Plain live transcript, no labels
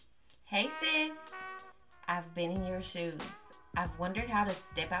Hey sis, I've been in your shoes. I've wondered how to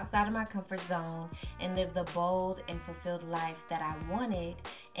step outside of my comfort zone and live the bold and fulfilled life that I wanted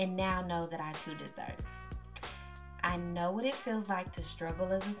and now know that I too deserve. I know what it feels like to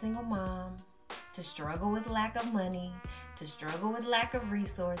struggle as a single mom, to struggle with lack of money, to struggle with lack of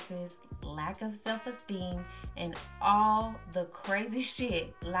resources, lack of self-esteem, and all the crazy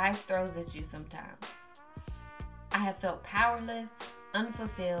shit life throws at you sometimes. I have felt powerless,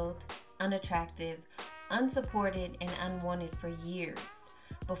 unfulfilled, unattractive, unsupported, and unwanted for years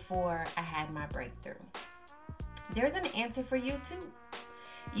before I had my breakthrough. There's an answer for you too.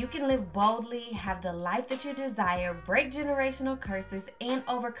 You can live boldly, have the life that you desire, break generational curses, and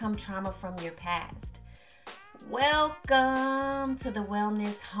overcome trauma from your past. Welcome to the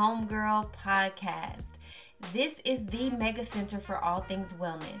Wellness Homegirl Podcast. This is the mega center for all things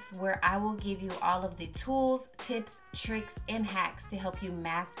wellness, where I will give you all of the tools, tips, tricks, and hacks to help you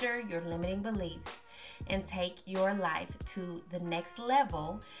master your limiting beliefs and take your life to the next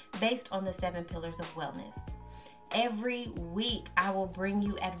level based on the 7 pillars of wellness. Every week, I will bring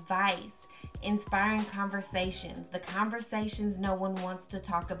you advice, inspiring conversations, the conversations no one wants to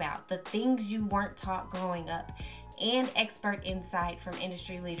talk about, the things you weren't taught growing up, and expert insight from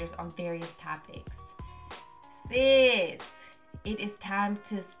industry leaders on various topics. Sis, it is time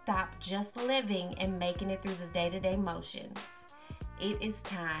to stop just living and making it through the day-to-day motions. It is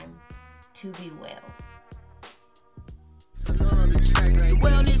time to be well. The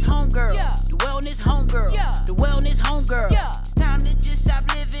wellness homegirl, the wellness homegirl, the wellness homegirl. It's time to just stop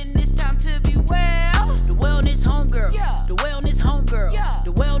living, it's time to be well. The wellness homegirl, the wellness homegirl,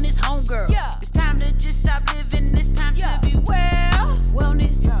 the wellness homegirl. It's time to just stop living, it's time to be well.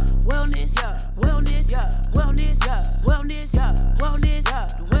 Wellness, wellness, wellness, wellness, wellness, wellness,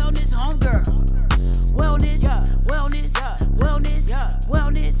 the wellness homegirl. Wellness, wellness, wellness,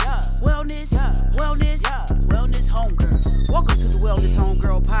 wellness, wellness, wellness, wellness homegirl. Welcome to the Wellness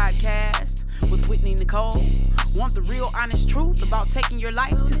Homegirl Podcast with Whitney Nicole. Want the real honest truth about taking your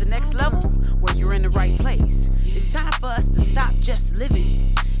life to the next level? Well, you're in the right place. It's time for us to stop just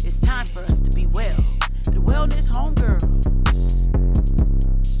living. It's time for us to be well. The Wellness Homegirl.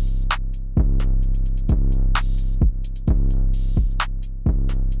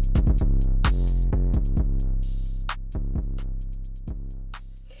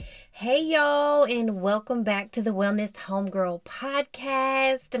 Hey y'all, and welcome back to the Wellness Homegirl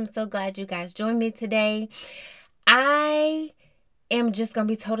Podcast. I'm so glad you guys joined me today. I am just going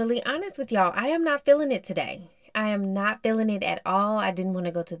to be totally honest with y'all. I am not feeling it today. I am not feeling it at all. I didn't want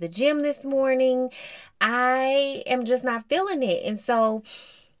to go to the gym this morning. I am just not feeling it. And so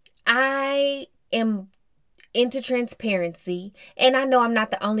I am into transparency, and I know I'm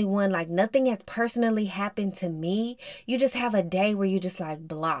not the only one. Like, nothing has personally happened to me. You just have a day where you just like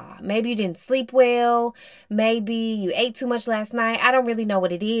blah. Maybe you didn't sleep well, maybe you ate too much last night. I don't really know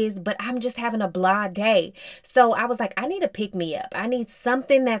what it is, but I'm just having a blah day. So I was like, I need to pick me up. I need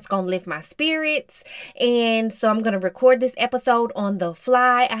something that's gonna lift my spirits. And so I'm gonna record this episode on the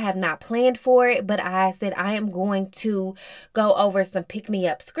fly. I have not planned for it, but I said I am going to go over some pick me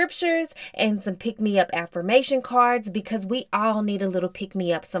up scriptures and some pick me up affirmations cards, because we all need a little pick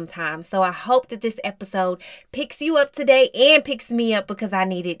me up sometimes. So I hope that this episode picks you up today and picks me up, because I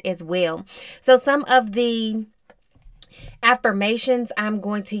need it as well. So some of the affirmations I'm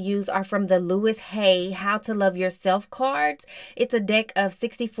going to use are from the Louise Hay How to Love Yourself cards. It's a deck of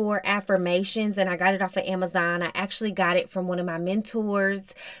 64 affirmations, and I got it off of Amazon. I actually got it from one of my mentors,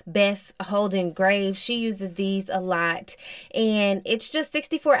 Beth Holden Graves. She uses these a lot, and it's just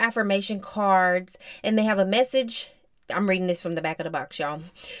 64 affirmation cards, and they have a message. I'm reading this from the back of the box, y'all.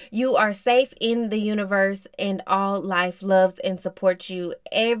 You are safe in the universe, and all life loves and supports you.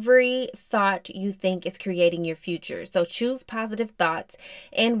 Every thought you think is creating your future. So choose positive thoughts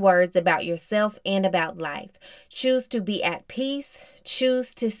and words about yourself and about life. Choose to be at peace.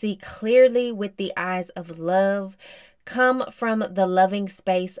 Choose to see clearly with the eyes of love. Come from the loving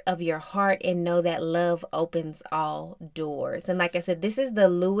space of your heart and know that love opens all doors. And like I said, this is the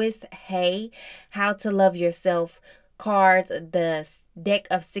Louise Hay How to Love Yourself cards, the deck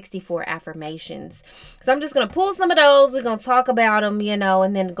of 64 affirmations. So I'm just going to pull some of those. We're going to talk about them,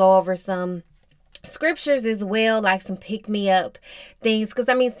 and then go over some scriptures as well, like some pick me up things. Because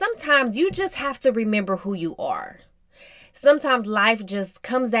sometimes you just have to remember who you are. Sometimes life just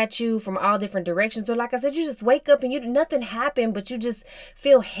comes at you from all different directions. Or like I said, you just wake up and nothing happened, but you just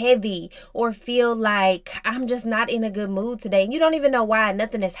feel heavy or feel like I'm just not in a good mood today. And you don't even know why.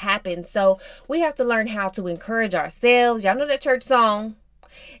 Nothing has happened. So we have to learn how to encourage ourselves. Y'all know that church song?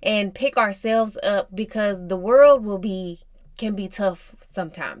 And pick ourselves up, because the world will be can be tough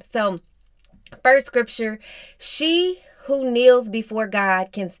sometimes. So first scripture, she who kneels before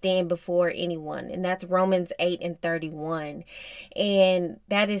God can stand before anyone. And that's Romans 8:31. And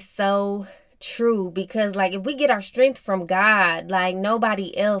that is so true, because like if we get our strength from God, like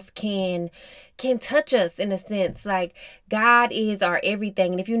nobody else can touch us, in a sense. Like God is our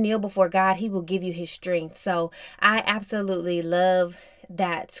everything, and if you kneel before God, he will give you his strength. So I absolutely love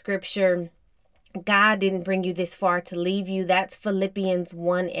that scripture. God didn't bring you this far to leave you. That's Philippians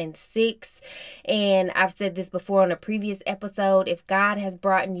 1:6. And I've said this before on a previous episode. If God has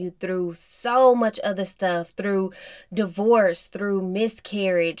brought you through so much other stuff, through divorce, through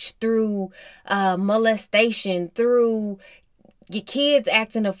miscarriage, through molestation, through your kids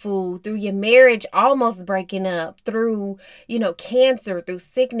acting a fool, through your marriage almost breaking up, through, cancer, through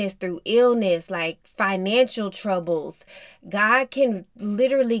sickness, through illness, like financial troubles. God can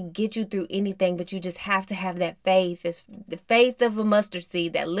literally get you through anything, but you just have to have that faith. It's the faith of a mustard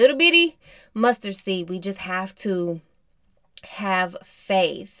seed, that little bitty mustard seed. We just have to have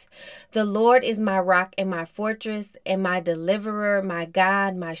faith. The Lord is my rock and my fortress and my deliverer, my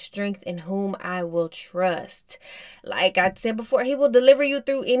God, my strength, in whom I will trust. Like I said before, he will deliver you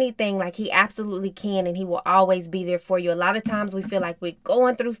through anything. Like he absolutely can, and he will always be there for you. A lot of times we feel like we're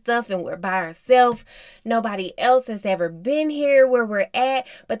going through stuff and we're by ourselves. Nobody else has ever been here where we're at,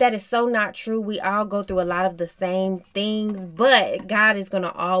 but that is so not true. We all go through a lot of the same things, but God is going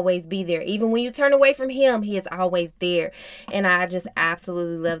to always be there. Even when you turn away from him, he is always there. And I just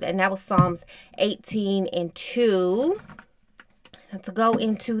absolutely love that. And that was Psalms 18:2. To go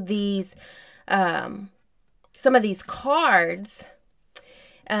into these, some of these cards,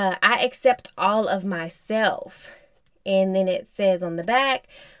 I accept all of myself. And then it says on the back,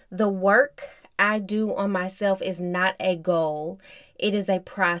 the work I do on myself is not a goal. It is a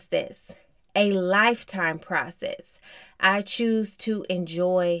process, a lifetime process. I choose to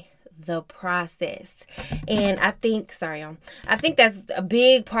enjoy the process. And I think that's a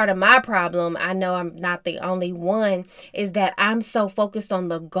big part of my problem. I know I'm not the only one, is that I'm so focused on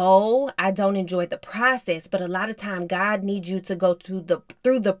the goal, I don't enjoy the process. But a lot of time God needs you to go through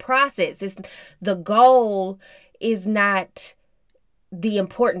the process. It's the goal is not the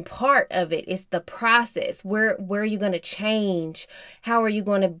important part of it. It's the process. Where are you going to change? How are you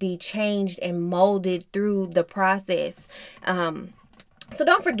going to be changed and molded through the process? So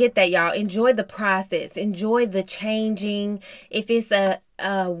don't forget that, y'all. Enjoy the process. Enjoy the changing. If it's a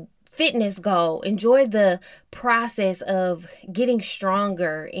fitness goal, enjoy the process of getting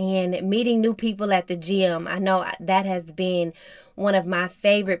stronger and meeting new people at the gym. I know that has been one of my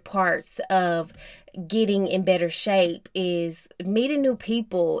favorite parts of getting in better shape, is meeting new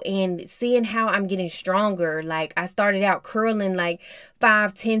people and seeing how I'm getting stronger. Like I started out curling like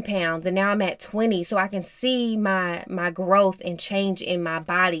 5-10 pounds, and now I'm at 20. So I can see my growth and change in my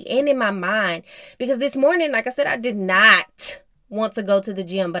body and in my mind. Because this morning, like I said, I did not want to go to the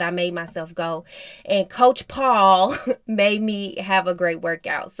gym, but I made myself go. And Coach Paul made me have a great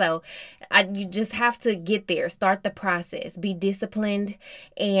workout. So you just have to get there. Start the process. Be disciplined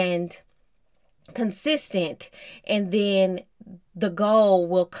and consistent, and then the goal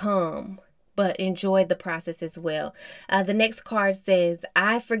will come. But enjoy the process as well. The next card says,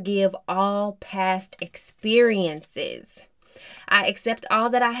 I forgive all past experiences. I accept all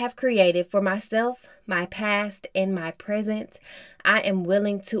that I have created for myself, my past, and my present. I am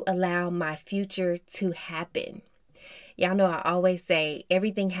willing to allow my future to happen. Y'all know I always say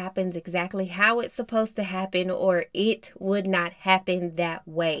everything happens exactly how it's supposed to happen, or it would not happen that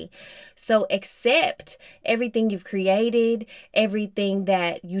way. So accept everything you've created, everything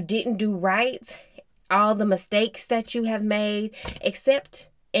that you didn't do right, all the mistakes that you have made. Accept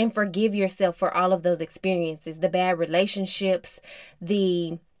and forgive yourself for all of those experiences, the bad relationships,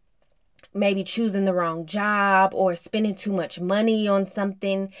 the maybe choosing the wrong job or spending too much money on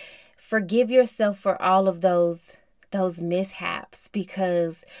something. Forgive yourself for all of those mishaps,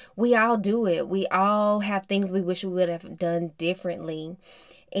 because we all do it. We all have things we wish we would have done differently.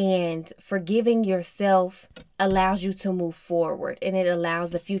 And forgiving yourself allows you to move forward, and it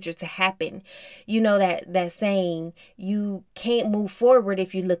allows the future to happen. You know that saying, you can't move forward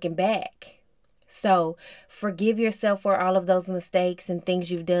if you're looking back. So forgive yourself for all of those mistakes and things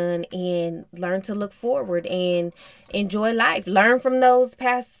you've done, and learn to look forward and enjoy life. Learn from those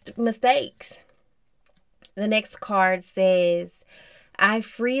past mistakes. The next card says, I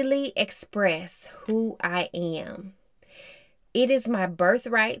freely express who I am. It is my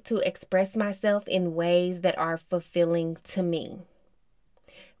birthright to express myself in ways that are fulfilling to me.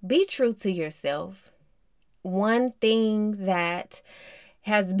 Be true to yourself. One thing that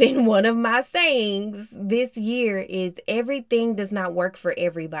has been one of my sayings this year is everything does not work for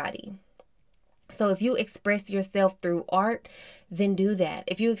everybody. So if you express yourself through art, then do that.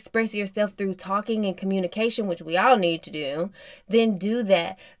 If you express yourself through talking and communication, which we all need to do, then do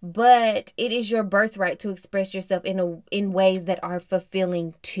that. But it is your birthright to express yourself in ways that are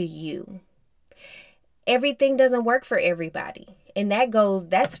fulfilling to you. Everything doesn't work for everybody. And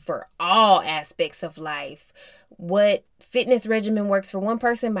that's for all aspects of life. What fitness regimen works for one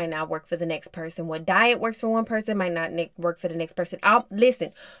person might not work for the next person. What diet works for one person might not work for the next person.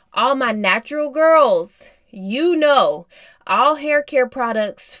 Listen, all my natural girls, all hair care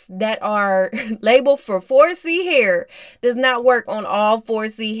products that are labeled for 4C hair does not work on all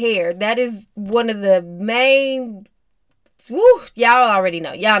 4C hair. That is one of the main... y'all already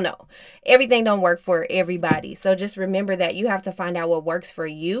know. Y'all know. Everything don't work for everybody. So just remember that you have to find out what works for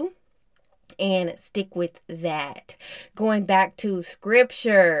you and stick with that. Going back to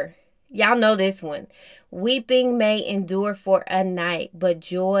scripture. Y'all know this one. Weeping may endure for a night, but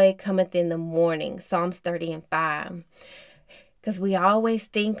joy cometh in the morning. Psalms 30:5. Because we always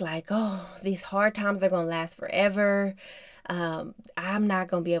think like, oh, these hard times are going to last forever. I'm not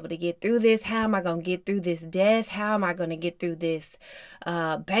going to be able to get through this. How am I going to get through this death? How am I going to get through this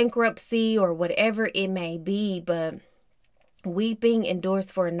bankruptcy or whatever it may be? But weeping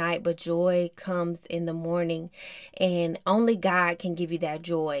endures for a night, but joy comes in the morning. And only God can give you that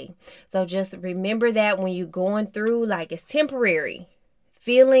joy. So just remember that when you're going through, like, it's temporary.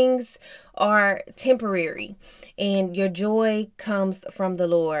 Feelings are temporary. And your joy comes from the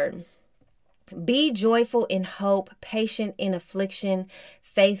Lord. Be joyful in hope, patient in affliction,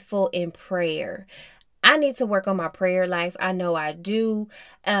 faithful in prayer. I need to work on my prayer life. I know I do.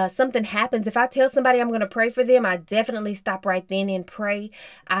 Something happens. If I tell somebody I'm going to pray for them, I definitely stop right then and pray.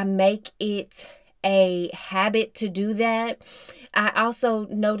 I make it a habit to do that. I also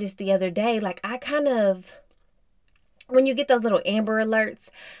noticed the other day, like when you get those little Amber Alerts,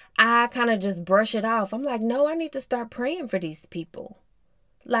 I kind of just brush it off. I'm like, no, I need to start praying for these people.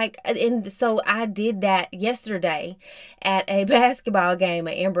 So I did that yesterday at a basketball game.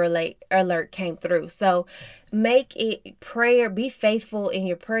 An Amber Alert came through. So make it prayer. Be faithful in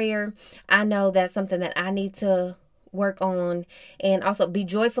your prayer. I know that's something that I need to work on. And also be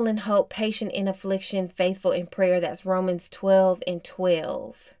joyful in hope, patient in affliction, faithful in prayer. That's Romans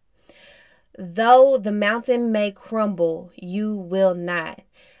 12:12. Though the mountain may crumble, you will not.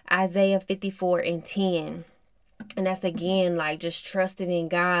 Isaiah 54:10. And that's again, like, just trusting in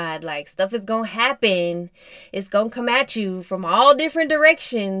God. Like, stuff is going to happen. It's going to come at you from all different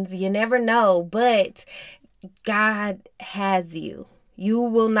directions. You never know. But God has you. You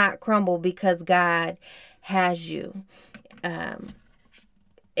will not crumble because God has you. And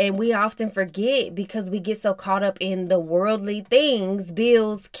we often forget because we get so caught up in the worldly things,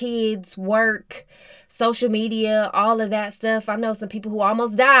 bills, kids, work, social media, all of that stuff. I know some people who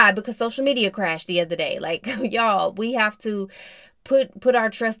almost died because social media crashed the other day. Like, y'all, we have to put our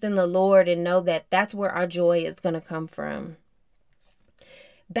trust in the Lord and know that that's where our joy is going to come from.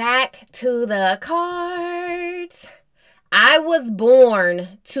 Back to the cards. I was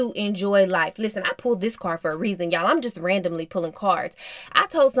born to enjoy life. Listen, I pulled this card for a reason, y'all. I'm just randomly pulling cards. I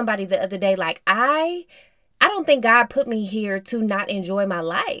told somebody the other day, like, I don't think God put me here to not enjoy my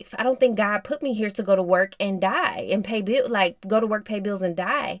life. I don't think God put me here to go to work and die and pay bills, like go to work, pay bills and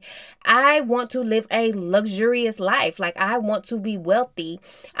die. I want to live a luxurious life. Like, I want to be wealthy.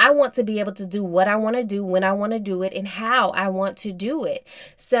 I want to be able to do what I want to do, when I want to do it, and how I want to do it.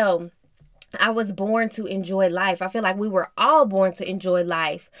 So I was born to enjoy life. I feel like we were all born to enjoy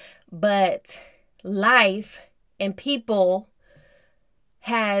life, but life and people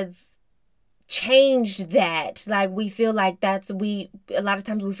has changed that. Like, we feel like a lot of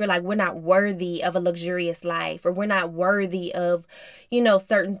times we feel like we're not worthy of a luxurious life, or we're not worthy of,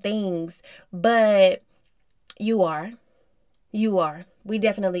 certain things, but you are. We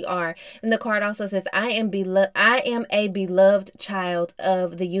definitely are. And the card also says, I am a beloved child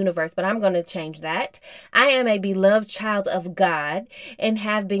of the universe, but I'm going to change that. I am a beloved child of God and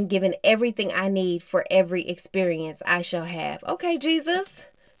have been given everything I need for every experience I shall have. Okay, Jesus.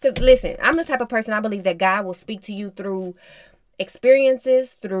 Because listen, I'm the type of person, I believe that God will speak to you through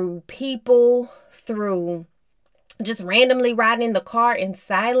experiences, through people, through just randomly riding in the car in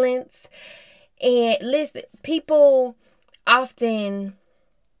silence. And listen, people often,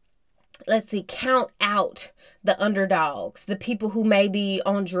 count out the underdogs, the people who may be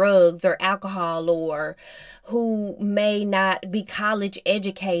on drugs or alcohol or who may not be college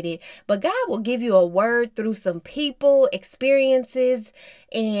educated. But God will give you a word through some people, experiences,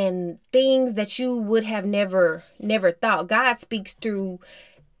 and things that you would have never thought. God speaks through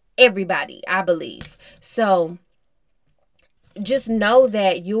everybody, I believe. So just know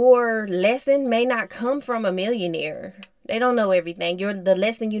that your lesson may not come from a millionaire. They don't know everything. The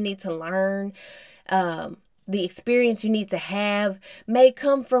lesson you need to learn, the experience you need to have may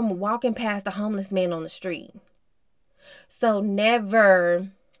come from walking past a homeless man on the street. So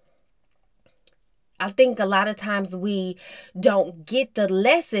I think a lot of times we don't get the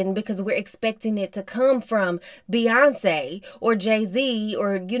lesson because we're expecting it to come from Beyonce or Jay-Z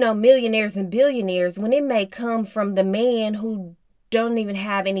or, millionaires and billionaires, when it may come from the man who don't even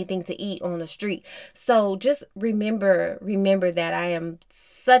have anything to eat on the street. So just remember that I am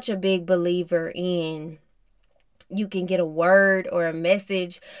such a big believer in you can get a word or a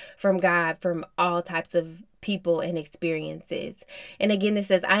message from God from all types of people and experiences. And again, it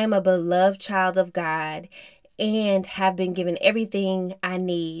says, I am a beloved child of God and have been given everything I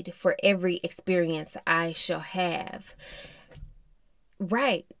need for every experience I shall have.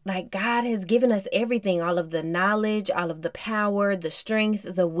 Right. Like God has given us everything, all of the knowledge, all of the power, the strength,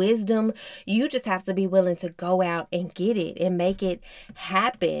 the wisdom. You just have to be willing to go out and get it and make it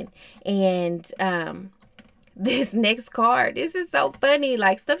happen. And, this next card, this is so funny.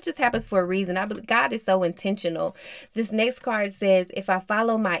 Like, stuff just happens for a reason. I believe God is so intentional. This next card says, if I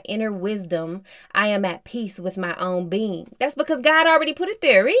follow my inner wisdom, I am at peace with my own being. That's because God already put it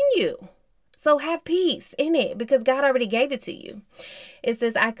there in you. So have peace in it because God already gave it to you. It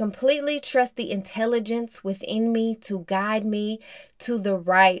says, I completely trust the intelligence within me to guide me to the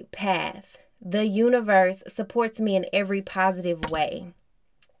right path. The universe supports me in every positive way.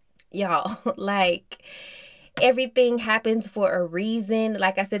 Y'all, like, everything happens for a reason.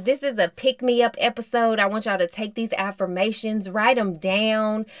 Like I said, this is a pick-me-up episode. I want y'all to take these affirmations, write them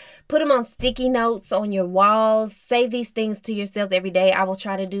down, put them on sticky notes on your walls. Say these things to yourselves every day. I will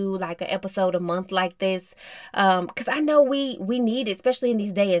try to do like an episode a month like this because I know we need it, especially in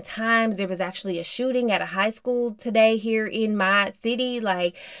these day and times. There was actually a shooting at a high school today here in my city.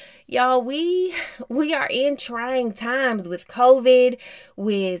 Like, y'all, we are in trying times with COVID,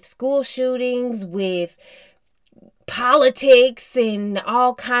 with school shootings, with politics and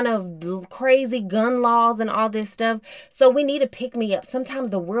all kind of crazy gun laws and all this stuff. So we need to pick me up. Sometimes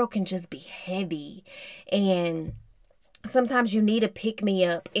the world can just be heavy and sometimes you need to pick me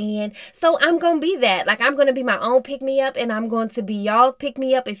up. And so I'm going to be that. Like, I'm going to be my own pick me up and I'm going to be y'all's pick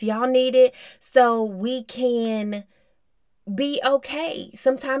me up if y'all need it, so we can be okay.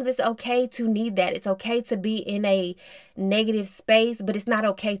 Sometimes it's okay to need that. It's okay to be in a negative space, but it's not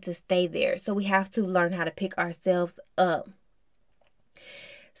okay to stay there. So we have to learn how to pick ourselves up.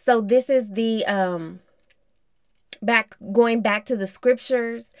 So this is the going back to the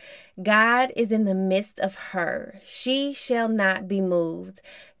scriptures. God is in the midst of her. She shall not be moved.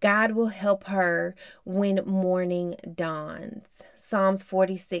 God will help her when morning dawns. Psalms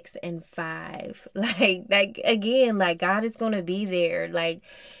 46:5. Like again, like God is going to be there. Like,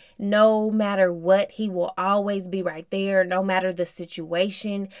 no matter what, he will always be right there, no matter the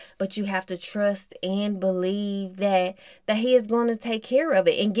situation. But you have to trust and believe that he is going to take care of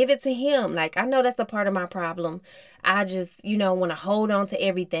it and give it to him. Like, I know that's a part of my problem. I just, want to hold on to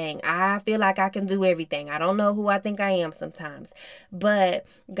everything. I feel like I can do everything. I don't know who I think I am sometimes. But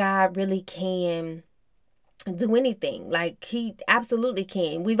God really can do anything. Like, he absolutely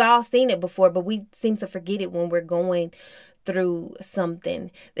can. We've all seen it before, but we seem to forget it when we're going through something.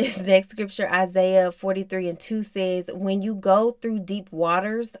 This next scripture, Isaiah 43:2 says, when you go through deep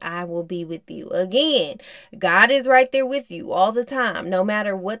waters, I will be with you. Again, God is right there with you all the time. No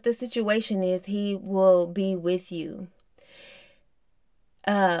matter what the situation is, he will be with you.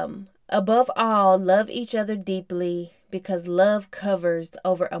 Above all, love each other deeply because love covers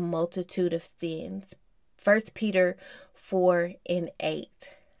over a multitude of sins. 1 Peter 4:8.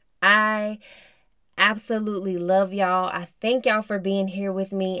 I absolutely love y'all. I thank y'all for being here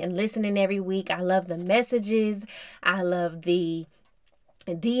with me and listening every week. I love the messages. I love the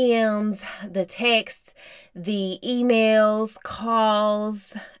DMs, the texts, the emails,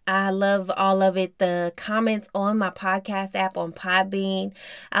 calls. I love all of it. The comments on my podcast app on Podbean.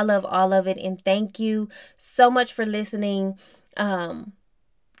 I love all of it. And thank you so much for listening.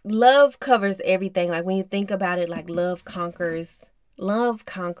 Love covers everything. Like, when you think about it, like, love conquers Love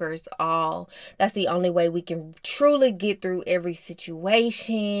conquers all. That's the only way we can truly get through every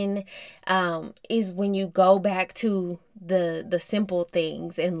situation, is when you go back to the simple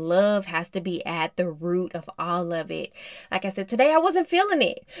things, and love has to be at the root of all of it. Like I said, today I wasn't feeling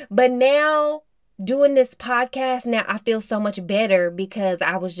it, but now doing this podcast, now I feel so much better because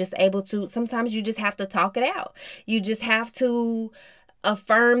I was just able to. Sometimes you just have to talk it out. You just have to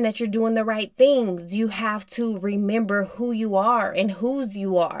affirm that you're doing the right things. You have to remember who you are and whose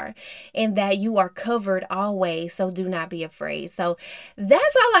you are, and that you are covered always. So do not be afraid. So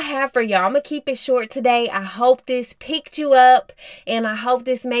that's all I have for y'all. I'm gonna keep it short today. I hope this picked you up, and I hope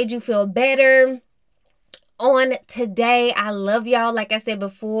this made you feel better on today. I love y'all. Like I said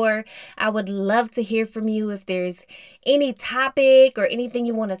before, I would love to hear from you if there's any topic or anything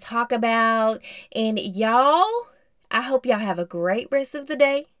you want to talk about. And y'all, I hope y'all have a great rest of the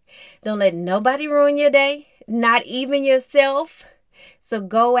day. Don't let nobody ruin your day, not even yourself. So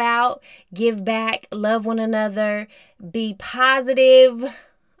go out, give back, love one another, be positive,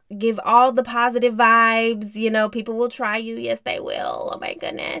 give all the positive vibes. You know, people will try you. Yes, they will. Oh my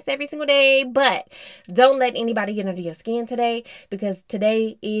goodness, every single day. But don't let anybody get under your skin today, because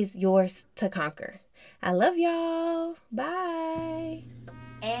today is yours to conquer. I love y'all. Bye.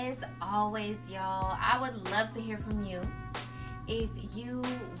 As always, y'all, I would love to hear from you. If you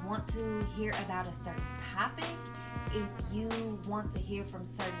want to hear about a certain topic, if you want to hear from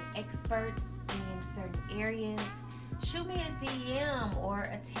certain experts in certain areas, shoot me a DM or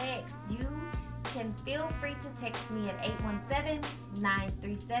a text. You can feel free to text me at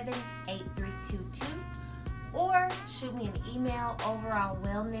 817-937-8322 or shoot me an email,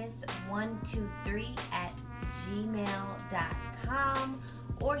 overallwellness123@gmail.com,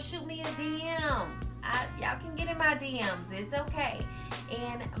 or shoot me a DM. Y'all can get in my DMs. It's okay.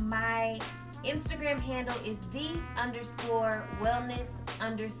 And my Instagram handle is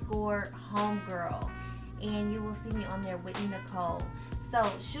the_wellness_homegirl. And you will see me on there, Whitney Nicole. So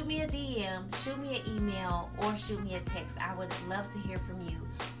shoot me a DM, shoot me an email, or shoot me a text. I would love to hear from you.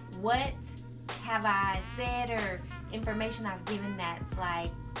 What have I said or information I've given that's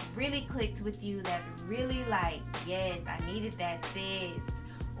like really clicked with you, that's really like, yes, I needed that, sis?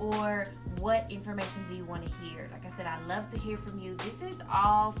 Or what information do you want to hear? Like I said, I love to hear from you. This is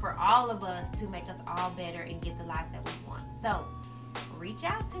all for all of us to make us all better and get the lives that we want. So reach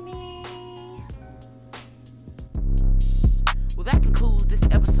out to me. Well, that concludes this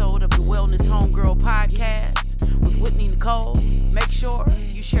episode of the Wellness Homegirl podcast with Whitney Nicole. Make sure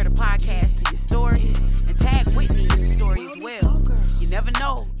you share the podcast to your stories and tag Whitney in the story as well. You never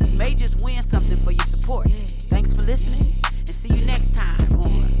know, you may just win something for your support. Thanks for listening, and see you next time.